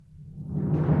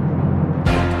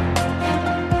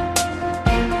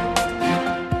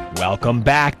Welcome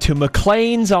back to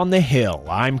Maclean's on the Hill.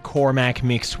 I'm Cormac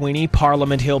McSweeney,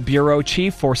 Parliament Hill Bureau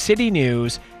Chief for City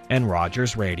News and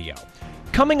Rogers Radio.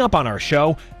 Coming up on our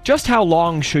show, just how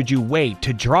long should you wait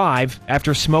to drive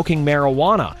after smoking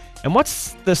marijuana? And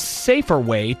what's the safer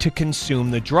way to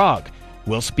consume the drug?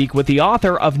 We'll speak with the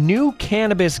author of new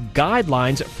cannabis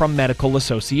guidelines from medical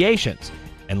associations.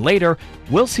 And later,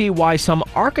 we'll see why some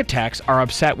architects are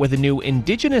upset with a new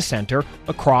Indigenous Centre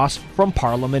across from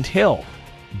Parliament Hill.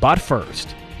 But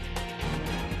first,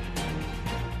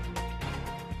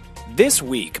 this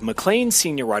week, Maclean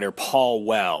senior writer Paul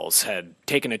Wells had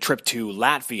taken a trip to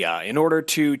Latvia in order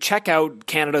to check out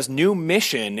Canada's new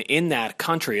mission in that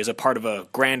country as a part of a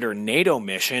grander NATO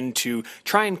mission to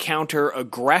try and counter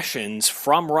aggressions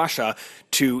from Russia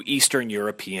to Eastern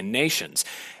European nations.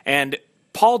 And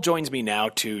Paul joins me now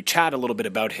to chat a little bit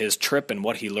about his trip and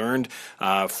what he learned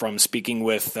from speaking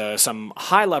with some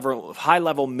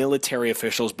high-level military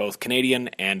officials, both Canadian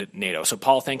and NATO. So,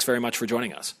 Paul, thanks very much for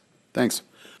joining us. Thanks.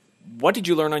 What did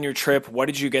you learn on your trip? What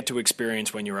did you get to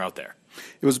experience when you were out there?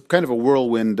 It was kind of a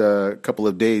whirlwind couple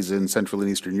of days in Central and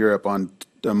Eastern Europe. On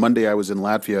Monday, I was in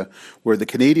Latvia, where the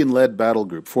Canadian-led battle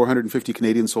group, 450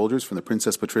 Canadian soldiers from the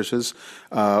Princess Patricias,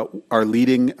 are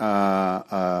leading an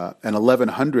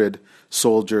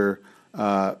 1,100-soldier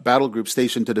battle group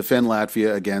stationed to defend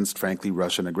Latvia against, frankly,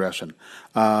 Russian aggression.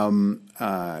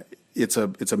 It's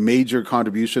a major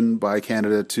contribution by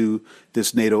Canada to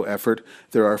this NATO effort.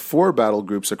 There are 4 battle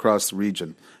groups across the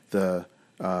region. The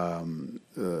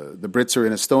Brits are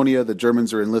in Estonia, the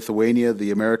Germans are in Lithuania,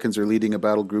 the Americans are leading a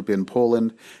battle group in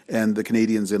Poland, and the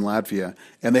Canadians in Latvia.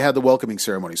 And they had the welcoming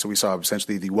ceremony, so we saw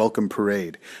essentially the welcome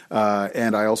parade.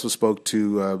 And I also spoke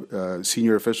to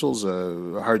senior officials.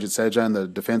 Harjit Sajjan, the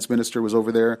defense minister, was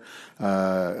over there.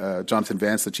 Jonathan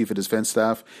Vance, the chief of defense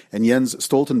staff, and Jens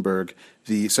Stoltenberg,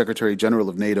 the Secretary General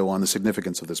of NATO, on the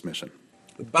significance of this mission.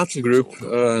 The battle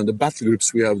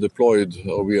groups we have deployed,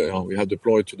 or we have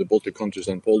deployed to the Baltic countries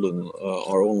and Poland,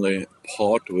 are only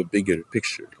part of a bigger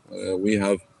picture. We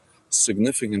have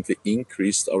significantly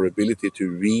increased our ability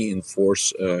to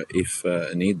reinforce if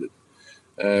needed.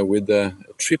 With the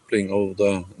tripling of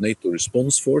the NATO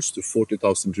response force to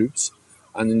 40,000 troops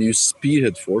and a new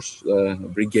spearhead force,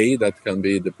 brigade that can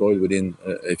be deployed within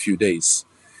a few days.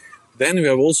 Then we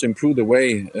have also improved the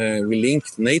way we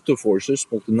linked NATO forces,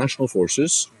 multinational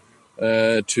forces,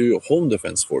 to home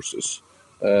defense forces,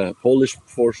 Polish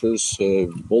forces,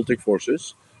 Baltic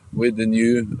forces, with the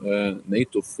new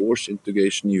NATO force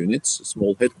integration units,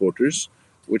 small headquarters,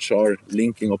 which are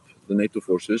linking up the NATO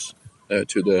forces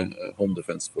to the home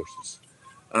defense forces.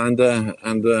 And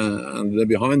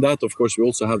behind that, of course, we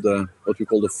also have what we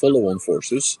call the follow-on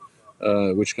forces,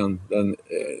 which can then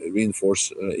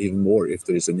reinforce even more if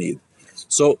there is a need.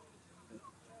 So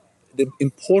the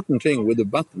important thing with the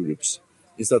battle groups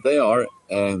is that they are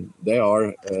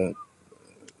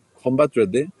combat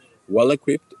ready, well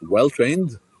equipped, well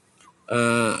trained,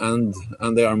 and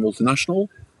they are multinational,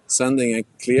 sending a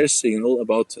clear signal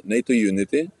about NATO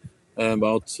unity,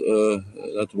 about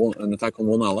that an attack on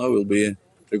one ally will be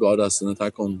regarded as an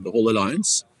attack on the whole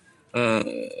alliance,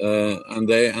 and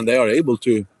they are able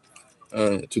to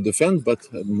defend. But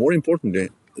more importantly,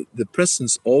 the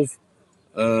presence of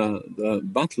the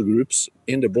battle groups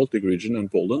in the Baltic region and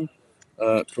Poland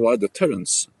provide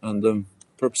deterrence, and the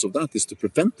purpose of that is to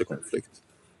prevent the conflict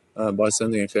by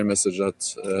sending a clear message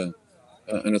that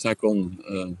an attack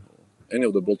on any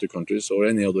of the Baltic countries or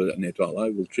any other NATO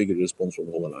ally will trigger a response from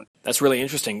the whole alliance. That's really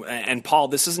interesting. And Paul,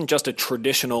 this isn't just a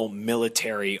traditional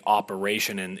military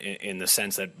operation in the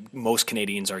sense that most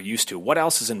Canadians are used to. What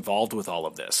else is involved with all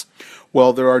of this?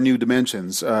 Well, there are new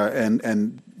dimensions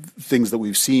and things that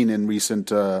we've seen in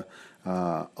recent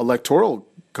electoral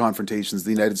confrontations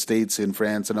in the United States, in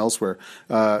France, and elsewhere.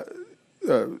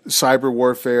 Cyber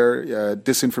warfare,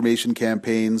 disinformation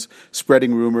campaigns,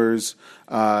 spreading rumors.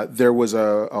 There was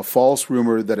a false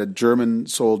rumor that a German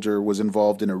soldier was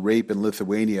involved in a rape in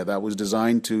Lithuania that was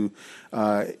designed to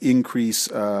increase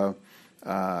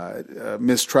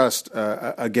mistrust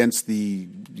against the,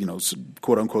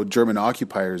 quote unquote German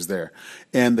occupiers there,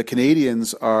 and the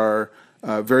Canadians are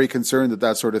very concerned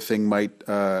that sort of thing might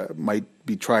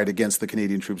be tried against the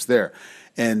Canadian troops there.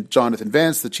 And Jonathan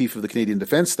Vance, the chief of the Canadian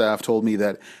Defence Staff, told me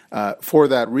that for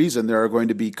that reason there are going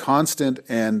to be constant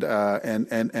and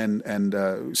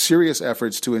serious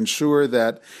efforts to ensure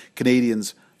that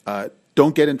Canadians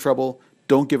don't get in trouble,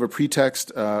 don't give a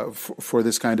pretext for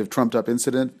this kind of trumped-up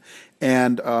incident,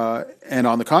 and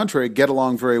on the contrary, get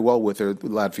along very well with their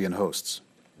Latvian hosts.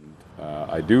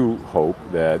 I do hope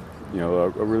that a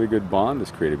really good bond is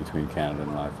created between Canada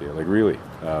and Latvia. Like really,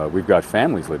 we've got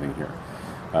families living here.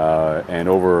 and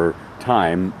over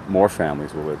time, more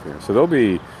families will live here. So there'll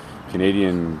be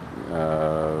Canadian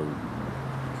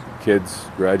kids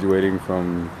graduating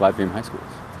from Latvian high schools.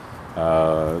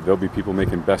 There'll be people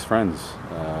making best friends.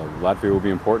 Latvia will be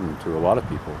important to a lot of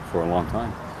people for a long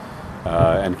time.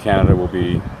 And Canada will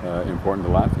be important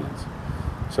to Latvians.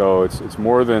 So it's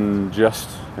more than just,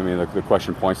 the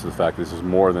question points to the fact that this is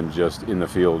more than just in the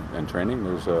field and training.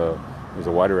 There's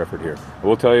a wider effort here. I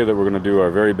will tell you that we're going to do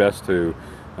our very best to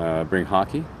bring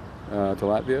hockey to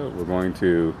Latvia. We're going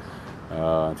to,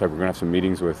 in fact, we're going to have some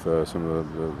meetings with some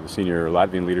of the senior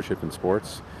Latvian leadership in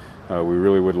sports. We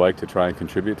really would like to try and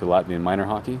contribute to Latvian minor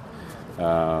hockey,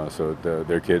 so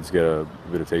their kids get a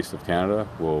bit of taste of Canada.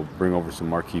 We'll bring over some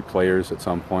marquee players at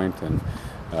some point, and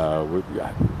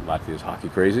Latvia is hockey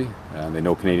crazy, and they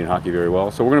know Canadian hockey very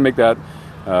well. So we're going to make that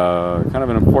kind of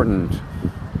an important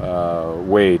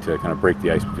way to kind of break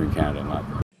the ice between Canada and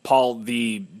Latvia. Paul,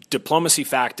 the diplomacy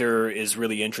factor is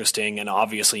really interesting and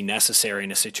obviously necessary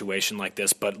in a situation like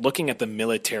this, but looking at the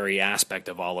military aspect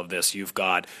of all of this, you've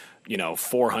got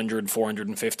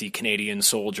 450 Canadian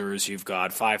soldiers, you've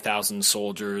got 5,000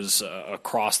 soldiers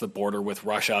across the border with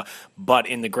Russia, but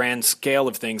in the grand scale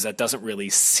of things, that doesn't really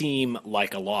seem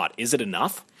like a lot. Is it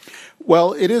enough?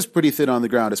 Well, it is pretty thin on the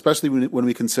ground, especially when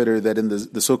we consider that in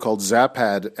the so-called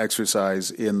Zapad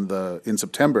exercise in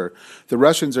September, the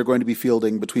Russians are going to be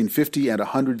fielding between 50 and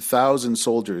 100,000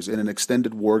 soldiers in an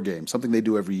extended war game, something they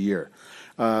do every year.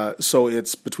 So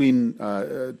it's between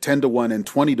 10 to 1 and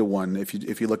 20 to 1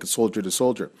 if you look at soldier to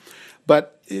soldier.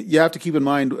 But you have to keep in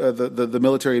mind the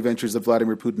military adventures that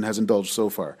Vladimir Putin has indulged so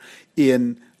far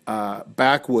in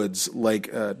backwoods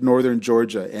like northern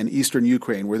Georgia and eastern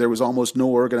Ukraine, where there was almost no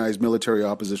organized military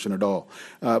opposition at all.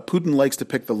 Putin likes to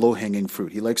pick the low-hanging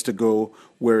fruit. He likes to go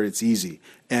where it's easy.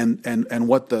 And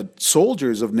what the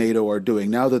soldiers of NATO are doing,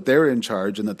 now that they're in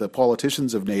charge and that the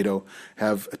politicians of NATO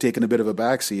have taken a bit of a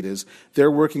backseat, is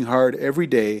they're working hard every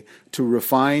day to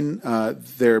refine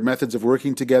their methods of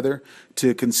working together,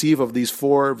 to conceive of these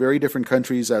four very different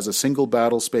countries as a single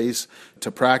battle space,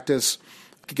 to practice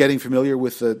getting familiar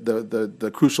with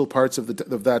the crucial parts of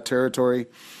that territory,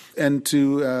 and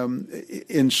to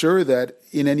ensure that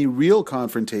in any real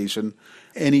confrontation,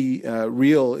 any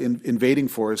real invading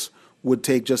force would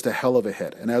take just a hell of a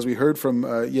hit. And as we heard from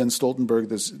Jens Stoltenberg,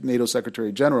 this NATO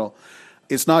Secretary General,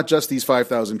 it's not just these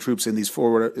 5,000 troops in these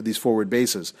forward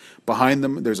bases. Behind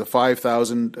them, there's a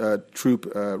 5,000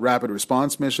 troop rapid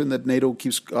response mission that NATO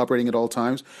keeps operating at all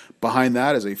times. Behind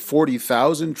that is a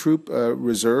 40,000 troop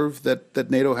reserve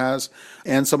that NATO has,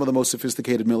 and some of the most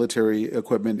sophisticated military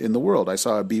equipment in the world. I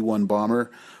saw a B-1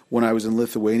 bomber when I was in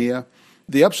Lithuania.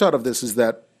 The upshot of this is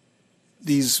that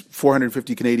these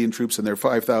 450 Canadian troops and their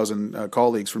 5,000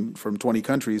 colleagues from 20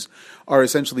 countries are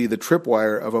essentially the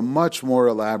tripwire of a much more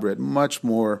elaborate, much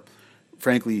more,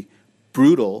 frankly,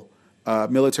 brutal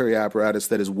military apparatus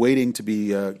that is waiting to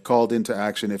be called into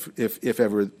action if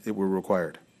ever it were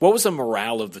required. What was the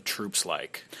morale of the troops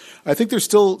like? I think they're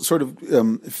still sort of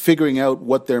figuring out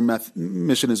what their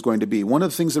mission is going to be. One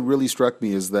of the things that really struck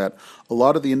me is that a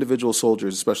lot of the individual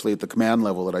soldiers, especially at the command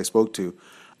level that I spoke to,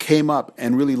 came up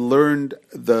and really learned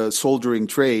the soldiering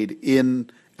trade in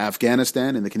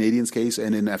Afghanistan, in the Canadians' case,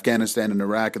 and in Afghanistan and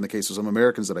Iraq, in the case of some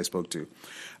Americans that I spoke to.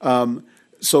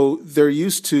 So they're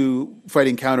used to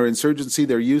fighting counterinsurgency.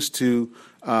 They're used to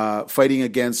fighting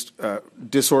against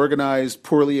disorganized,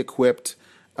 poorly equipped,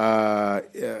 highly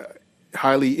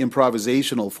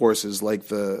improvisational forces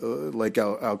like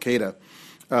Al Qaeda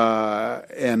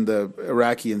and the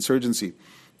Iraqi insurgency.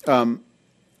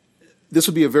 This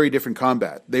would be a very different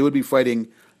combat. They would be fighting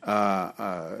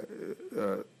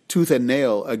tooth and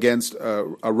nail against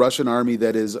a Russian army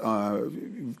that is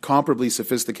comparably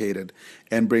sophisticated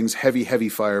and brings heavy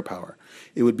firepower.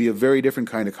 It would be a very different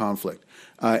kind of conflict.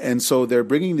 And so they're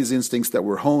bringing these instincts that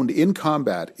were honed in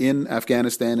combat in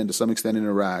Afghanistan and to some extent in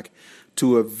Iraq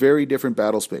to a very different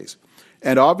battle space.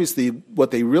 And obviously,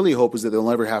 what they really hope is that they'll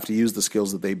never have to use the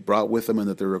skills that they brought with them and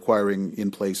that they're acquiring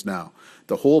in place now.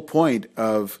 The whole point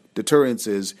of deterrence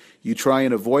is you try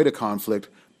and avoid a conflict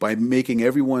by making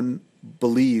everyone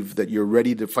believe that you're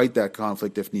ready to fight that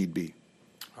conflict if need be.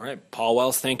 All right, Paul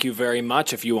Wells, thank you very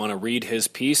much. If you want to read his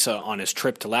piece on his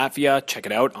trip to Latvia, check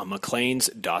it out on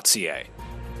macleans.ca.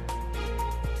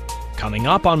 Coming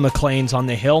up on Maclean's on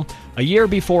the Hill, a year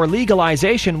before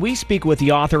legalization, we speak with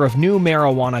the author of new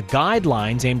marijuana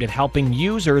guidelines aimed at helping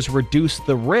users reduce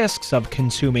the risks of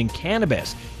consuming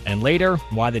cannabis. And later,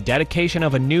 why the dedication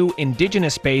of a new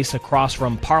Indigenous space across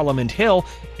from Parliament Hill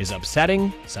is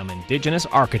upsetting some Indigenous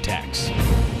architects.